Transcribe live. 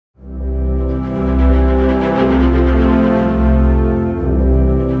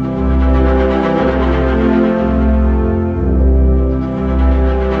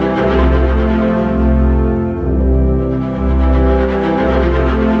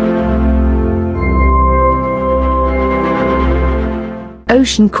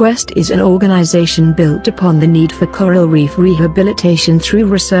Ocean Quest is an organization built upon the need for coral reef rehabilitation through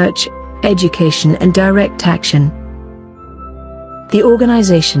research, education and direct action. The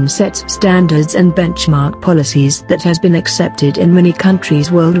organization sets standards and benchmark policies that has been accepted in many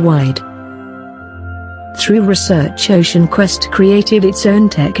countries worldwide. Through research, Ocean Quest created its own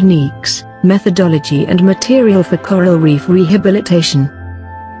techniques, methodology and material for coral reef rehabilitation.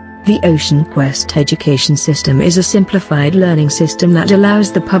 The Ocean Quest education system is a simplified learning system that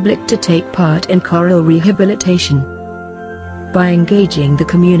allows the public to take part in coral rehabilitation. By engaging the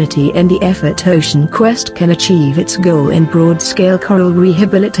community in the effort, Ocean Quest can achieve its goal in broad-scale coral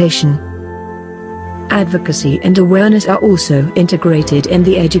rehabilitation. Advocacy and awareness are also integrated in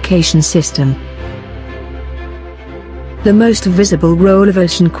the education system. The most visible role of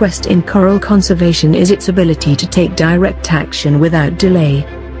Ocean Quest in coral conservation is its ability to take direct action without delay.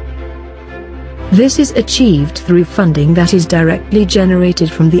 This is achieved through funding that is directly generated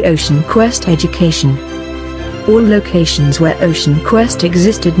from the Ocean Quest education. All locations where Ocean Quest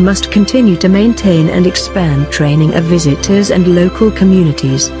existed must continue to maintain and expand training of visitors and local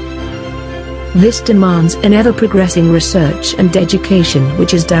communities. This demands an ever-progressing research and education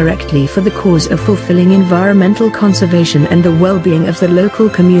which is directly for the cause of fulfilling environmental conservation and the well-being of the local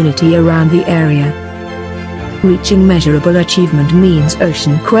community around the area. Reaching measurable achievement means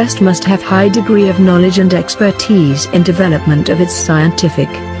Ocean Quest must have high degree of knowledge and expertise in development of its scientific,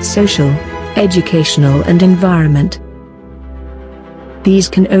 social, educational and environment. These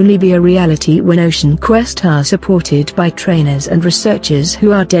can only be a reality when Ocean Quest are supported by trainers and researchers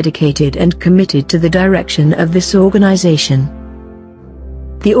who are dedicated and committed to the direction of this organization.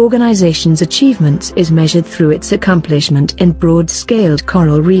 The organization's achievements is measured through its accomplishment in broad-scaled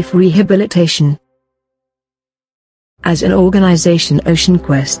coral reef rehabilitation. As an organization, Ocean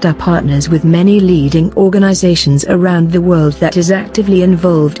Quest are partners with many leading organizations around the world that is actively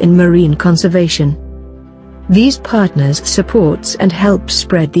involved in marine conservation. These partners supports and help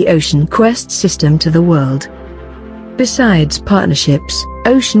spread the Ocean Quest system to the world. Besides partnerships,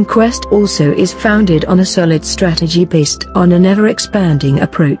 Ocean Quest also is founded on a solid strategy based on an ever-expanding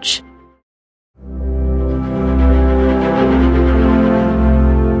approach.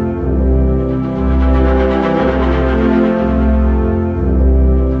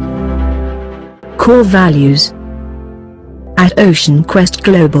 Core values. At Ocean Quest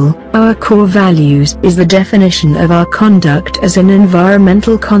Global, our core values is the definition of our conduct as an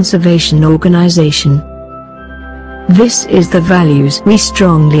environmental conservation organization. This is the values we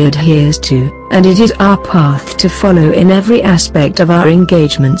strongly adhere to, and it is our path to follow in every aspect of our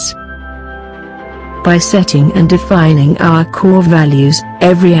engagements. By setting and defining our core values,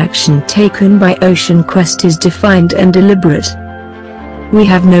 every action taken by Ocean Quest is defined and deliberate. We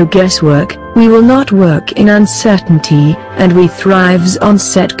have no guesswork, we will not work in uncertainty, and we thrives on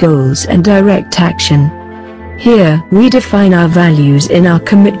set goals and direct action. Here, we define our values in our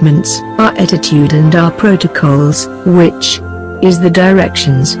commitments, our attitude and our protocols, which is the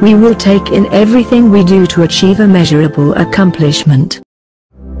directions we will take in everything we do to achieve a measurable accomplishment.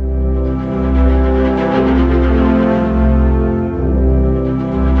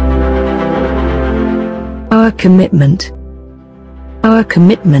 Our commitment. Our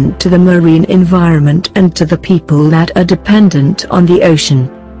commitment to the marine environment and to the people that are dependent on the ocean.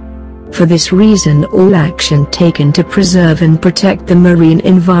 For this reason, all action taken to preserve and protect the marine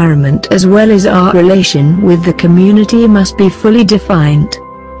environment as well as our relation with the community must be fully defined.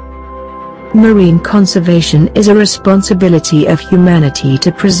 Marine conservation is a responsibility of humanity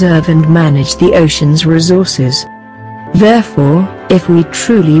to preserve and manage the ocean's resources. Therefore, if we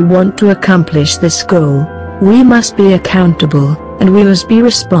truly want to accomplish this goal, we must be accountable, and we must be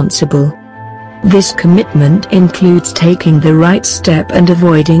responsible. This commitment includes taking the right step and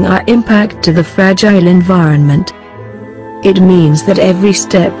avoiding our impact to the fragile environment. It means that every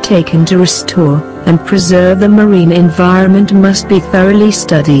step taken to restore and preserve the marine environment must be thoroughly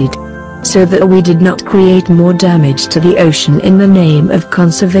studied, so that we did not create more damage to the ocean in the name of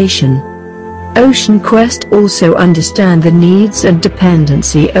conservation. Ocean Quest also understand the needs and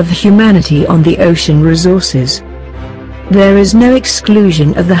dependency of humanity on the ocean resources. There is no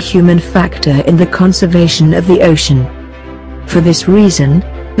exclusion of the human factor in the conservation of the ocean. For this reason,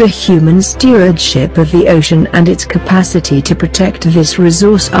 the human stewardship of the ocean and its capacity to protect this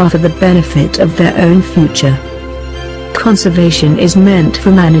resource are for the benefit of their own future. Conservation is meant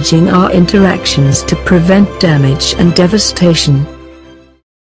for managing our interactions to prevent damage and devastation.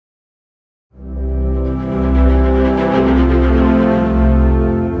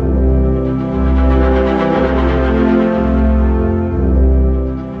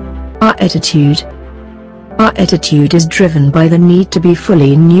 Our attitude. Our attitude is driven by the need to be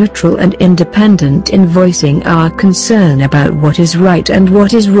fully neutral and independent in voicing our concern about what is right and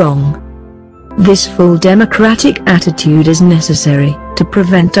what is wrong. This full democratic attitude is necessary to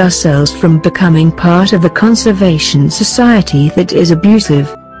prevent ourselves from becoming part of a conservation society that is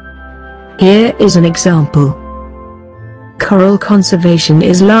abusive. Here is an example. Coral conservation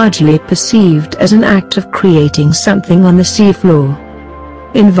is largely perceived as an act of creating something on the seafloor.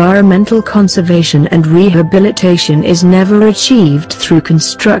 Environmental conservation and rehabilitation is never achieved through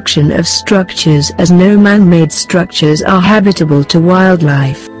construction of structures, as no man-made structures are habitable to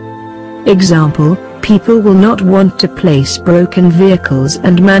wildlife. Example, people will not want to place broken vehicles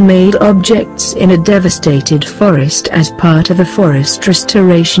and man-made objects in a devastated forest as part of a forest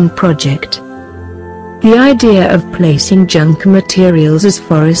restoration project. The idea of placing junk materials as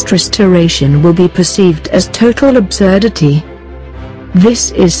forest restoration will be perceived as total absurdity.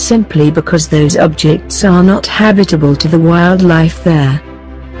 This is simply because those objects are not habitable to the wildlife there.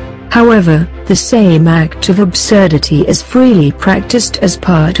 However, the same act of absurdity is freely practiced as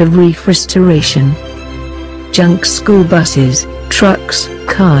part of reef restoration. Junk school buses, trucks,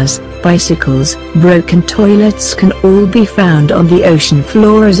 cars, bicycles, broken toilets can all be found on the ocean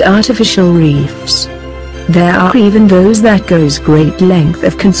floor as artificial reefs. There are even those that goes great length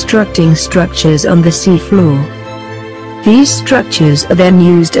of constructing structures on the seafloor. These structures are then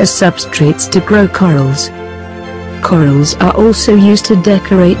used as substrates to grow corals. Corals are also used to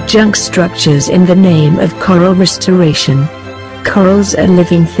decorate junk structures in the name of coral restoration. Corals are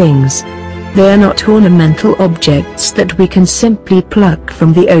living things. They are not ornamental objects that we can simply pluck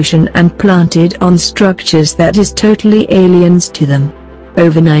from the ocean and plant it on structures that is totally aliens to them.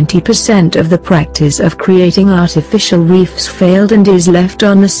 Over 90% of the practice of creating artificial reefs failed and is left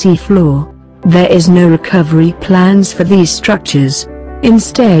on the seafloor. There is no recovery plans for these structures.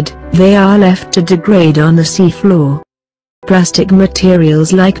 Instead, they are left to degrade on the seafloor. Plastic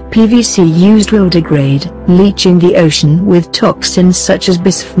materials like PVC used will degrade, leaching the ocean with toxins such as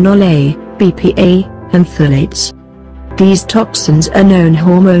bisphenol A, BPA, and phthalates. These toxins are known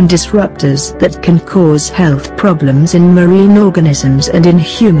hormone disruptors that can cause health problems in marine organisms and in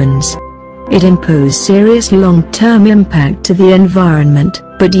humans. It imposes serious long-term impact to the environment,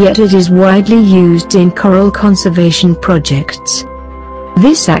 but yet it is widely used in coral conservation projects.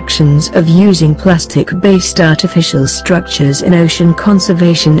 These actions of using plastic-based artificial structures in ocean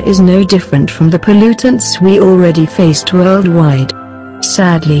conservation is no different from the pollutants we already faced worldwide.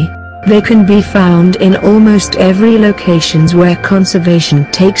 Sadly, they can be found in almost every locations where conservation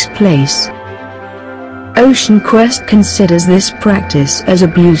takes place. OceanQuest considers this practice as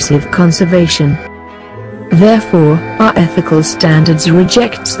abusive conservation. Therefore, our ethical standards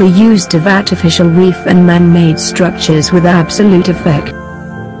rejects the use of artificial reef and man-made structures with absolute effect.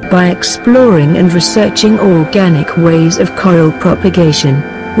 By exploring and researching organic ways of coral propagation,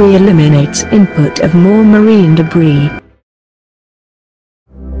 we eliminate input of more marine debris.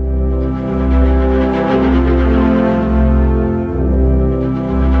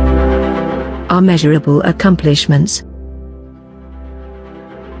 Our measurable accomplishments.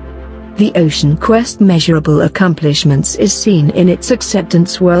 The OceanQuest measurable accomplishments is seen in its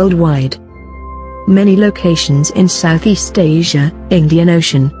acceptance worldwide. Many locations in Southeast Asia, Indian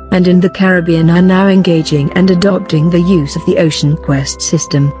Ocean, and in the Caribbean are now engaging and adopting the use of the OceanQuest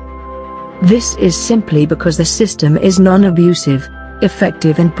system. This is simply because the system is non-abusive,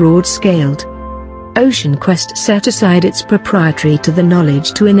 effective and broad-scaled. OceanQuest set aside its proprietary to the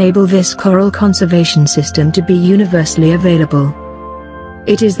knowledge to enable this coral conservation system to be universally available.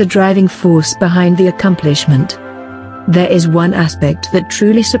 It is the driving force behind the accomplishment. There is one aspect that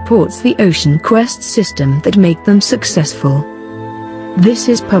truly supports the OceanQuest system that make them successful. This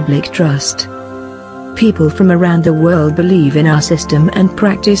is public trust. People from around the world believe in our system and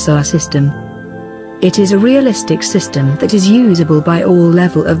practice our system. It is a realistic system that is usable by all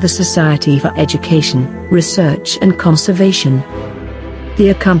levels of the society for education, research and conservation. The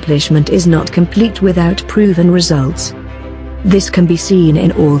accomplishment is not complete without proven results. This can be seen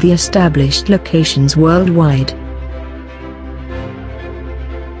in all the established locations worldwide.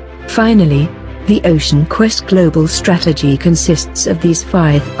 Finally, the OceanQuest global strategy consists of these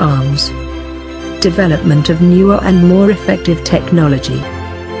 5 arms. Development of newer and more effective technology.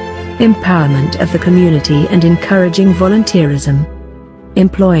 Empowerment of the community and encouraging volunteerism.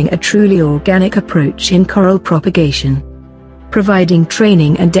 Employing a truly organic approach in coral propagation. Providing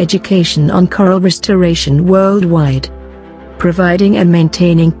training and education on coral restoration worldwide. Providing and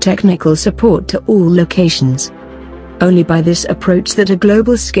maintaining technical support to all locations. Only by this approach that a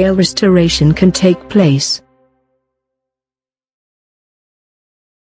global scale restoration can take place.